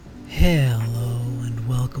Hello and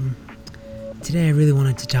welcome. Today I really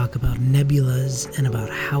wanted to talk about nebulas and about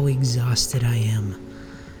how exhausted I am.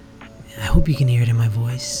 I hope you can hear it in my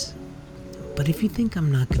voice. But if you think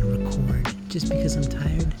I'm not going to record just because I'm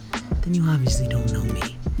tired, then you obviously don't know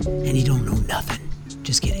me. And you don't know nothing.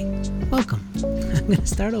 Just kidding. Welcome. I'm going to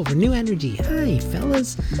start over. New energy. Hi,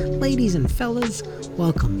 fellas, ladies and fellas.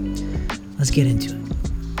 Welcome. Let's get into it.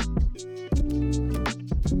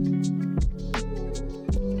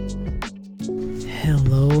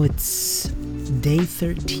 Hello, it's day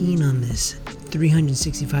 13 on this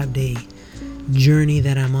 365-day journey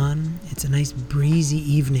that I'm on. It's a nice breezy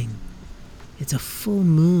evening. It's a full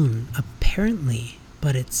moon, apparently,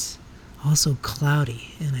 but it's also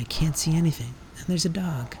cloudy, and I can't see anything. And there's a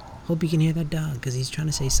dog. Hope you can hear that dog, because he's trying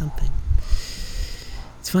to say something.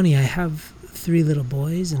 It's funny, I have 3 little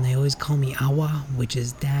boys, and they always call me Awa, which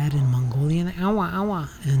is dad in Mongolian. Awa,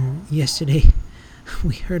 Awa. And yesterday,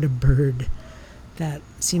 we heard a bird that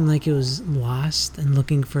seemed like it was lost and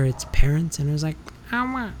looking for its parents, and it was like,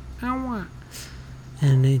 Awa, Awa.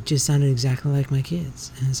 And it just sounded exactly like my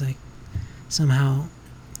kids. And it's like, somehow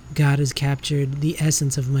God has captured the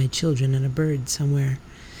essence of my children in a bird somewhere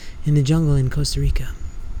in the jungle in Costa Rica.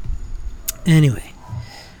 Anyway,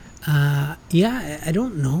 I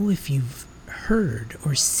don't know if you've heard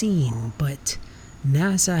or seen, but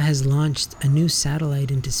NASA has launched a new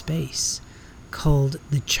satellite into space called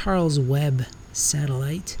the Charles Webb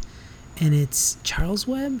satellite. And it's Charles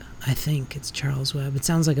Webb? I think it's Charles Webb. It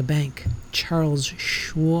sounds like a bank. Charles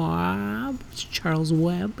Schwab. It's Charles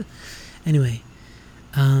Webb. Anyway,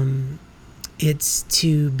 it's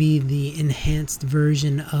to be the enhanced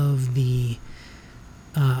version of the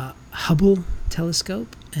Hubble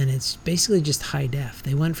telescope, and it's basically just high def.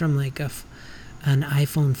 They went from like an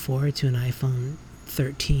iPhone 4 to an iPhone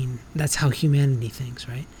 13. That's how humanity thinks,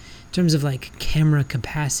 right? In terms of like camera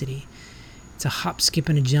capacity, it's a hop, skip,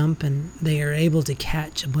 and a jump, and they are able to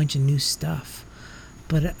catch a bunch of new stuff.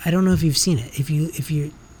 But I don't know if you've seen it. If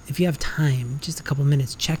you have time, just a couple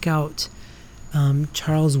minutes, check out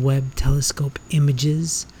Charles Webb telescope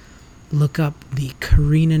images. Look up the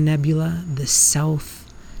Carina Nebula, the South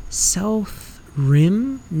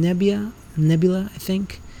Rim Nebula, I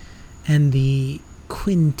think, and the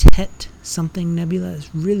Quintet something Nebula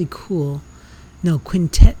is really cool. No,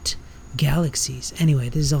 Quintet Galaxies. Anyway,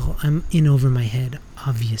 this is all I'm in over my head,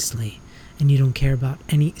 obviously, and you don't care about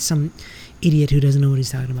some idiot who doesn't know what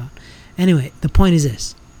he's talking about. Anyway, the point is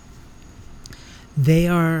this: they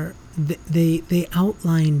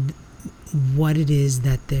outlined what it is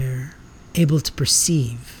that they're able to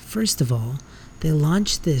perceive. First of all, they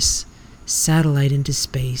launched this satellite into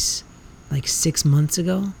space like 6 months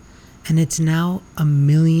ago, and it's now 1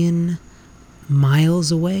 million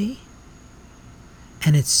miles away,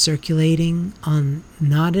 and it's circulating on,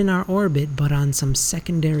 not in our orbit, but on some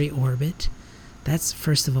secondary orbit. That's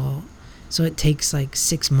first of all. So it takes like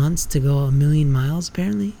 6 months to go 1 million miles,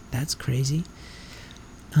 apparently. That's crazy.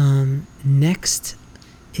 Next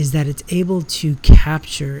is that it's able to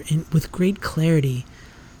capture with great clarity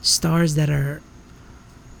stars that are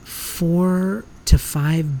 4 to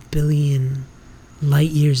 5 billion light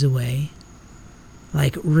years away,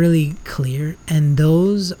 like really clear, and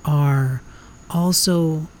those are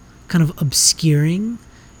also kind of obscuring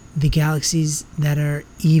the galaxies that are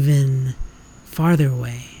even farther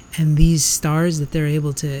away. And these stars that they're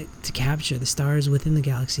able to capture, the stars within the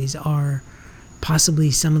galaxies, are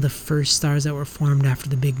possibly some of the first stars that were formed after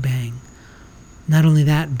the Big Bang. Not only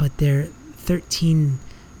that, but they're 13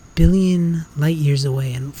 billion light years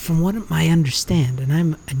away. And from what I understand, and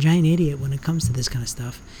I'm a giant idiot when it comes to this kind of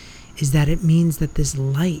stuff, is that it means that this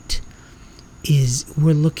light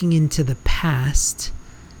we're looking into the past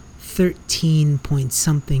 13 point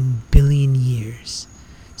something billion years.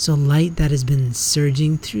 So light that has been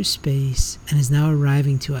surging through space and is now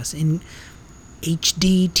arriving to us in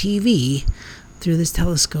HD TV through this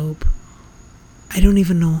telescope. I don't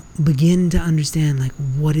even begin to understand like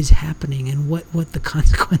what is happening and what the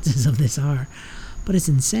consequences of this are, but it's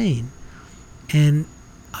insane. And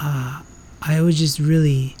I was just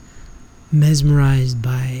really mesmerized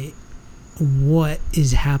by what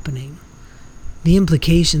is happening. The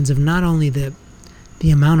implications of not only the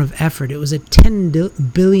amount of effort. It was a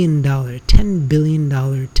 $10 billion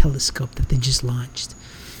telescope that they just launched,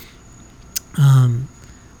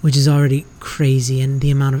 which is already crazy. And the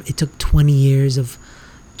amount of, it took 20 years of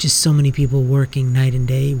just so many people working night and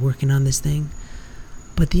day, working on this thing.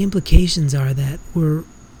 But the implications are that we're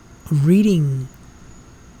reading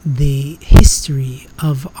the history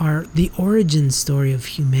of the origin story of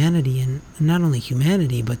humanity, and not only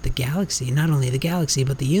humanity, but the galaxy, not only the galaxy,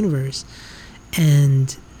 but the universe.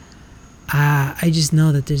 And I just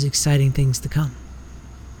know that there's exciting things to come.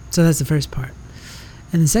 So that's the first part.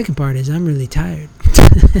 And the second part is I'm really tired.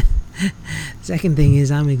 Second thing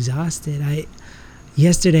is I'm exhausted.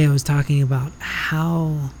 Yesterday I was talking about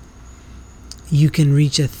how you can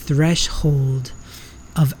reach a threshold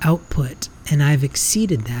of output, and I've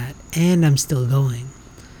exceeded that, and I'm still going.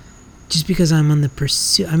 Just because I'm in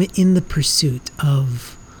the pursuit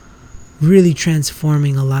of really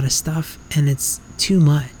transforming a lot of stuff, and it's too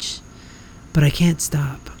much. But I can't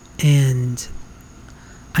stop, and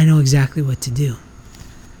I know exactly what to do.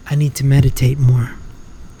 I need to meditate more.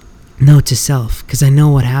 Note to self, because I know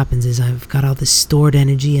what happens is I've got all this stored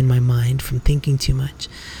energy in my mind from thinking too much,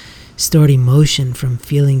 stored emotion from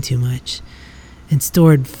feeling too much, and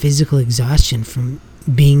stored physical exhaustion from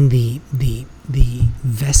being the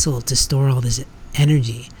vessel to store all this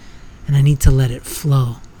energy, and I need to let it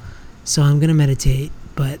flow. So I'm going to meditate,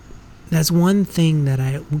 but that's one thing that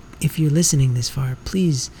if you're listening this far,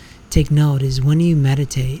 please take note, is when you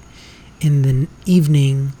meditate in the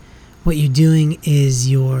evening, what you're doing is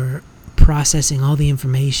you're processing all the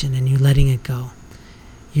information and you're letting it go.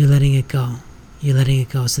 You're letting it go. You're letting it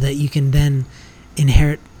go so that you can then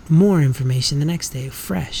inherit more information the next day,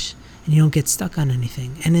 fresh, and you don't get stuck on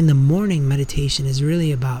anything. And in the morning, meditation is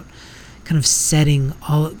really about kind of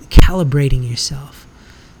calibrating yourself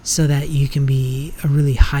so that you can be a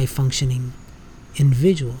really high-functioning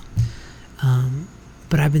individual.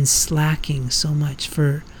 But I've been slacking so much.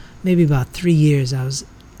 For maybe about 3 years, I was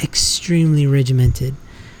extremely regimented.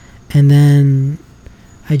 And then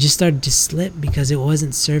I just started to slip because it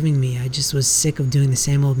wasn't serving me. I just was sick of doing the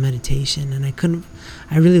same old meditation, and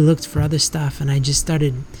I really looked for other stuff, and I just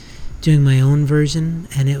started doing my own version,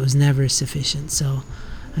 and it was never sufficient. So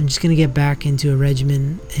I'm just going to get back into a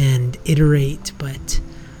regimen and iterate, but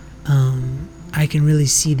I can really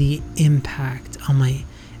see the impact on my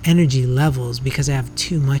energy levels because I have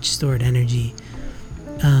too much stored energy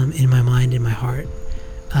in my mind, in my heart,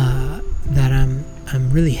 that I'm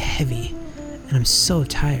really heavy and I'm so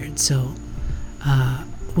tired. So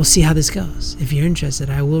we'll see how this goes. If you're interested,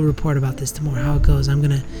 I will report about this tomorrow, how it goes. I'm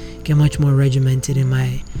going to get much more regimented in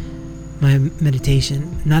my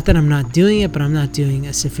meditation. Not that I'm not doing it, but I'm not doing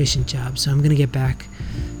a sufficient job. So I'm going to get back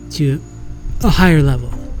to a higher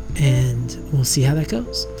level, and we'll see how that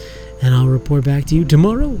goes. And I'll report back to you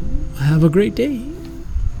tomorrow. Have a great day.